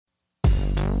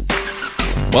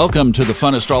Welcome to the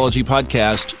Fun Astrology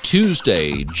Podcast,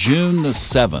 Tuesday, June the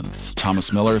 7th.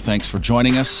 Thomas Miller, thanks for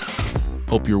joining us.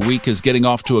 Hope your week is getting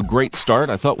off to a great start.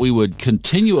 I thought we would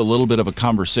continue a little bit of a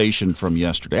conversation from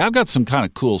yesterday. I've got some kind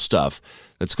of cool stuff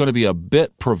that's going to be a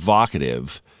bit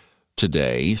provocative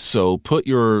today, so put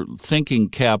your thinking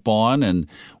cap on, and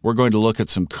we're going to look at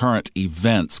some current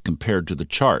events compared to the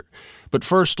chart. But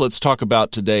first, let's talk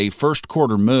about today, first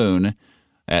quarter moon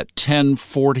at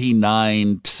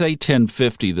 10:49, say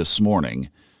 10:50 this morning.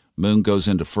 Moon goes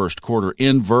into first quarter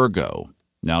in Virgo.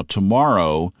 Now,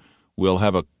 tomorrow, we'll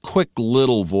have a quick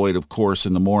little void, of course,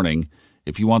 in the morning.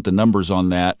 If you want the numbers on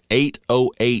that,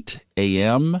 8:08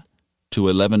 a.m. to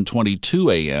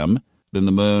 11:22 a.m., then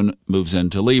the moon moves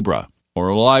into Libra,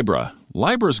 or Libra.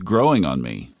 Libra's growing on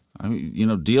me. I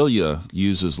mean, Delia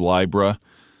uses Libra,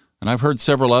 and I've heard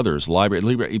several others.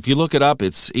 Libra. If you look it up,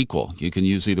 it's equal. You can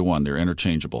use either one. They're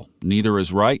interchangeable. Neither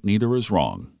is right, neither is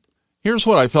wrong. Here's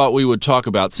what I thought we would talk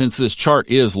about since this chart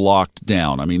is locked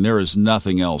down. I mean, there is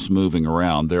nothing else moving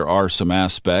around. There are some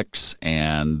aspects,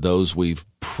 and those we've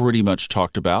pretty much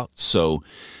talked about. So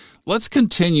let's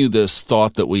continue this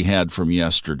thought that we had from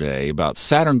yesterday about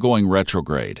Saturn going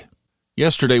retrograde.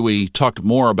 Yesterday we talked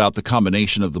more about the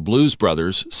combination of the Blues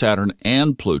Brothers, Saturn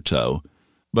and Pluto,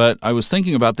 but I was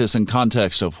thinking about this in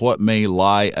context of what may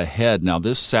lie ahead. Now,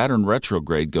 this Saturn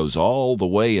retrograde goes all the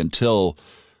way until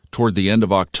toward the end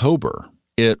of October.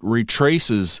 It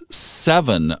retraces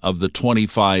 7 of the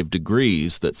 25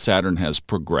 degrees that Saturn has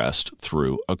progressed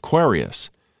through Aquarius.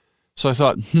 So I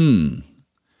thought,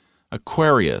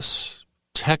 Aquarius,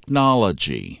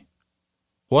 technology.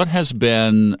 What has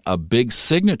been a big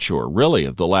signature, really,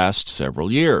 of the last several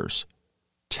years?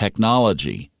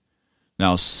 Technology.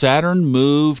 Now, Saturn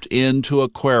moved into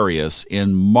Aquarius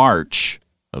in March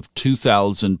of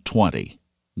 2020.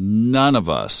 None of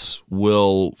us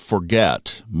will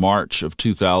forget March of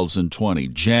 2020,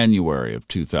 January of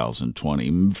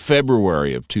 2020,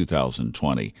 February of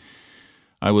 2020.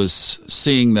 I was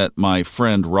seeing that my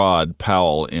friend Rod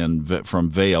Powell from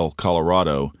Vail,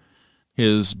 Colorado,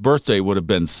 his birthday would have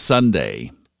been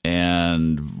Sunday,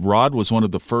 and Rod was one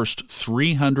of the first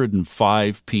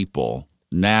 305 people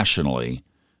nationally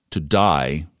to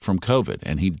die from COVID.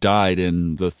 And he died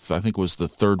in I think it was the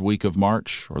third week of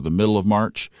March or the middle of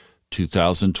March,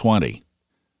 2020.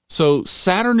 So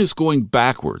Saturn is going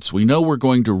backwards. We know we're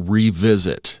going to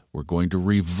revisit. We're going to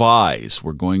revise.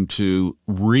 We're going to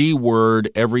reword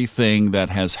everything that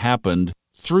has happened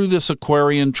through this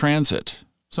Aquarian transit.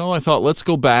 So I thought, let's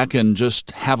go back and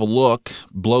just have a look,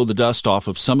 blow the dust off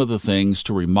of some of the things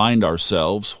to remind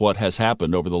ourselves what has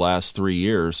happened over the last 3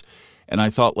 years. And I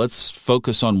thought, let's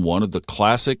focus on one of the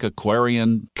classic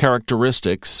Aquarian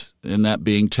characteristics, and that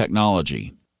being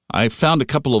technology. I found a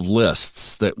couple of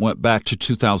lists that went back to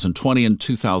 2020 and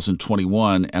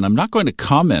 2021, and I'm not going to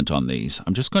comment on these.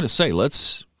 I'm just going to say,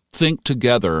 let's think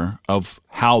together of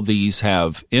how these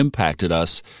have impacted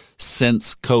us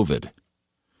since COVID.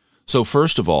 So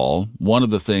first of all, one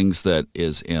of the things that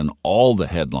is in all the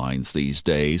headlines these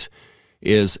days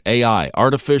is AI.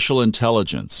 Artificial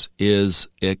intelligence is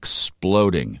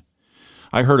exploding.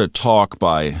 I heard a talk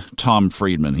by Tom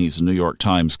Friedman. He's a New York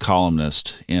Times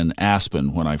columnist in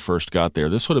Aspen when I first got there.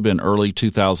 This would have been early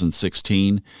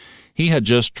 2016. He had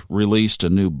just released a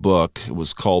new book. It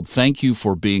was called Thank You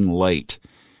for Being Late.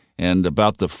 And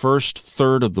about the first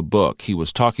third of the book, he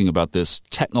was talking about this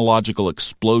technological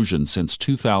explosion since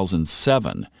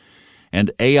 2007. And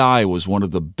AI was one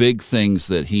of the big things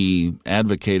that he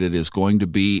advocated is going to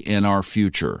be in our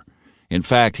future. In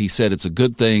fact, he said it's a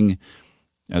good thing,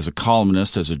 as a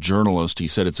columnist, as a journalist, he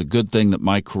said it's a good thing that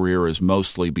my career is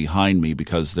mostly behind me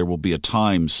because there will be a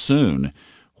time soon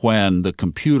when the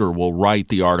computer will write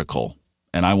the article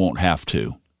and I won't have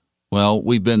to. Well,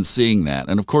 we've been seeing that.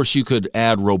 And of course, you could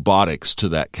add robotics to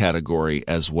that category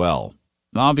as well.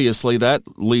 Obviously, that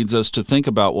leads us to think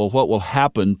about, well, what will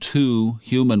happen to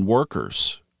human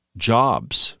workers,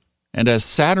 jobs? And as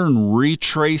Saturn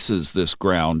retraces this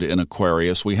ground in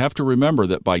Aquarius, we have to remember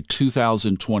that by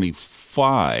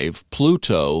 2025,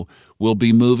 Pluto will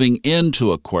be moving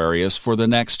into Aquarius for the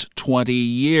next 20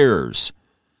 years.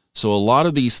 So a lot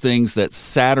of these things that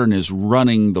Saturn is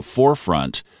running the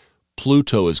forefront,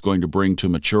 Pluto is going to bring to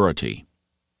maturity.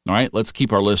 All right, let's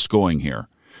keep our list going here.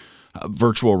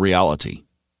 Virtual reality.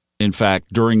 In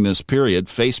fact, during this period,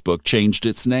 Facebook changed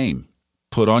its name.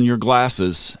 Put on your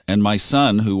glasses, and my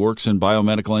son, who works in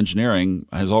biomedical engineering,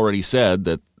 has already said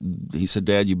that, he said,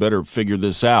 Dad, you better figure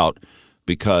this out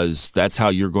because that's how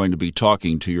you're going to be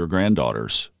talking to your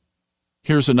granddaughters.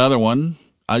 Here's another one.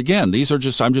 Again,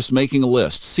 I'm just making a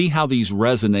list. See how these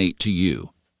resonate to you.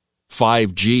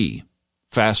 5G.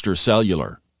 faster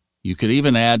cellular. You could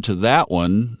even add to that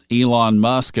one Elon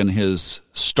Musk and his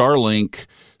Starlink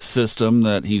system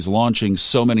that he's launching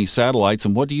so many satellites.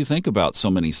 And what do you think about so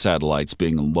many satellites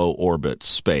being in low orbit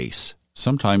space?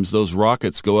 Sometimes those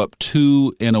rockets go up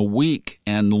 2 in a week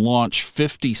and launch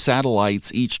 50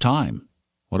 satellites each time.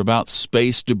 What about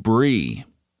space debris?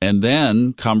 And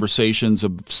then conversations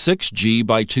of 6G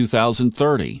by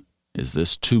 2030. Is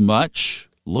this too much?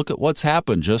 Look at what's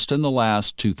happened just in the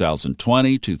last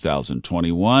 2020,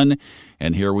 2021,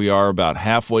 and here we are about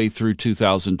halfway through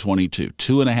 2022,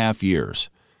 2.5 years.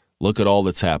 Look at all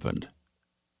that's happened.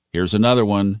 Here's another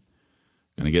one.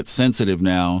 Going to get sensitive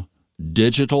now.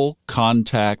 Digital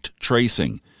contact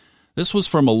tracing. This was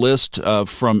from a list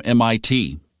from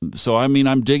MIT. So,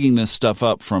 I'm digging this stuff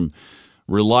up from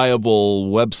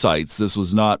reliable websites. This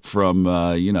was not from,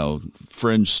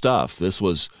 fringe stuff. This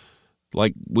was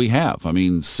like we have.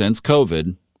 Since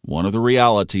COVID, one of the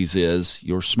realities is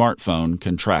your smartphone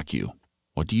can track you.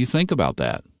 What do you think about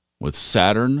that? With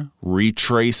Saturn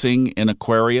retracing in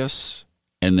Aquarius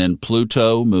and then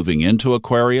Pluto moving into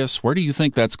Aquarius, where do you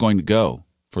think that's going to go?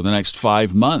 For the next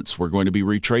 5 months, we're going to be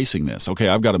retracing this. Okay,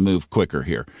 I've got to move quicker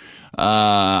here.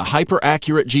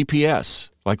 Hyper-accurate GPS,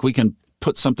 like we can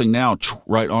put something now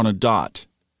right on a dot.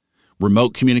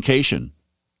 Remote communication.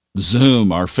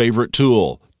 Zoom, our favorite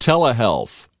tool.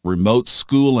 Telehealth, remote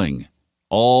schooling,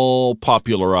 all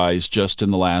popularized just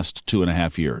in the last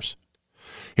 2.5 years.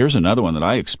 Here's another one that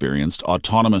I experienced,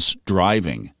 autonomous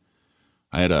driving.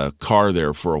 I had a car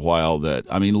there for a while that,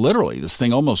 literally, this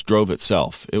thing almost drove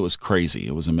itself. It was crazy.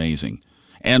 It was amazing.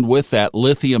 And with that,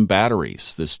 lithium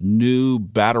batteries, this new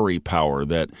battery power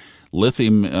that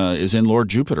lithium is in Lord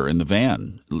Jupiter in the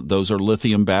van. Those are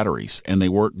lithium batteries, and they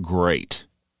work great.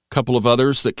 Couple of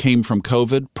others that came from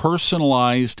COVID,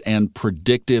 personalized and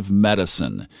predictive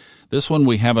medicine. This one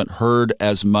we haven't heard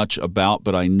as much about,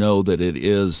 but I know that it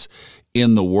is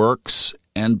in the works.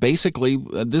 And basically,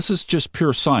 this is just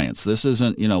pure science. This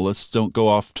isn't, let's don't go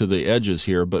off to the edges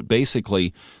here, but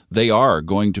basically they are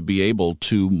going to be able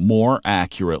to more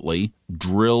accurately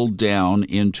drill down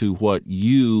into what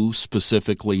you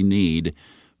specifically need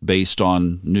based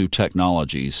on new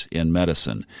technologies in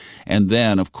medicine. And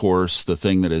then, of course, the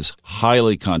thing that is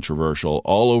highly controversial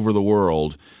all over the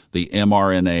world, the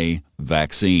mRNA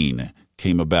vaccine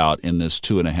came about in this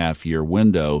 2.5-year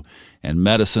window, and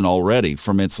medicine already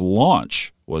from its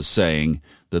launch was saying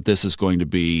that this is going to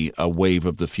be a wave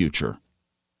of the future.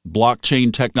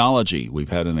 Blockchain technology, we've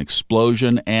had an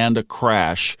explosion and a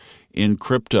crash in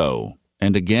crypto.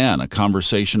 And again, a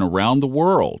conversation around the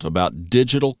world about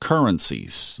digital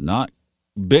currencies, not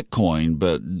Bitcoin,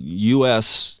 but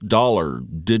U.S. dollar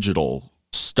digital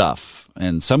stuff.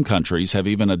 And some countries have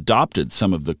even adopted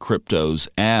some of the cryptos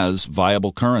as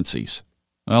viable currencies.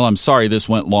 Well, I'm sorry this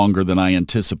went longer than I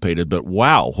anticipated, but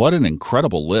wow, what an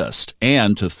incredible list.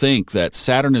 And to think that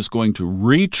Saturn is going to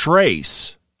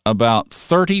retrace about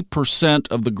 30%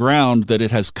 of the ground that it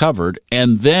has covered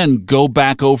and then go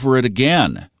back over it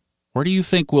again. Where do you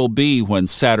think we'll be when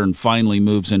Saturn finally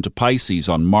moves into Pisces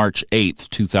on March 8th,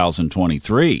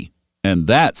 2023? And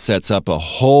that sets up a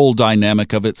whole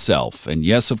dynamic of itself. And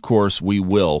yes, of course, we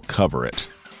will cover it.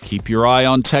 Keep your eye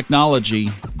on technology.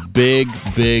 Big,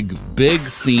 big, big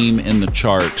theme in the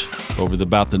chart over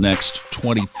about the next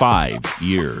 25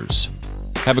 years.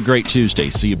 Have a great Tuesday.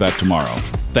 See you back tomorrow.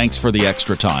 Thanks for the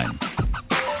extra time.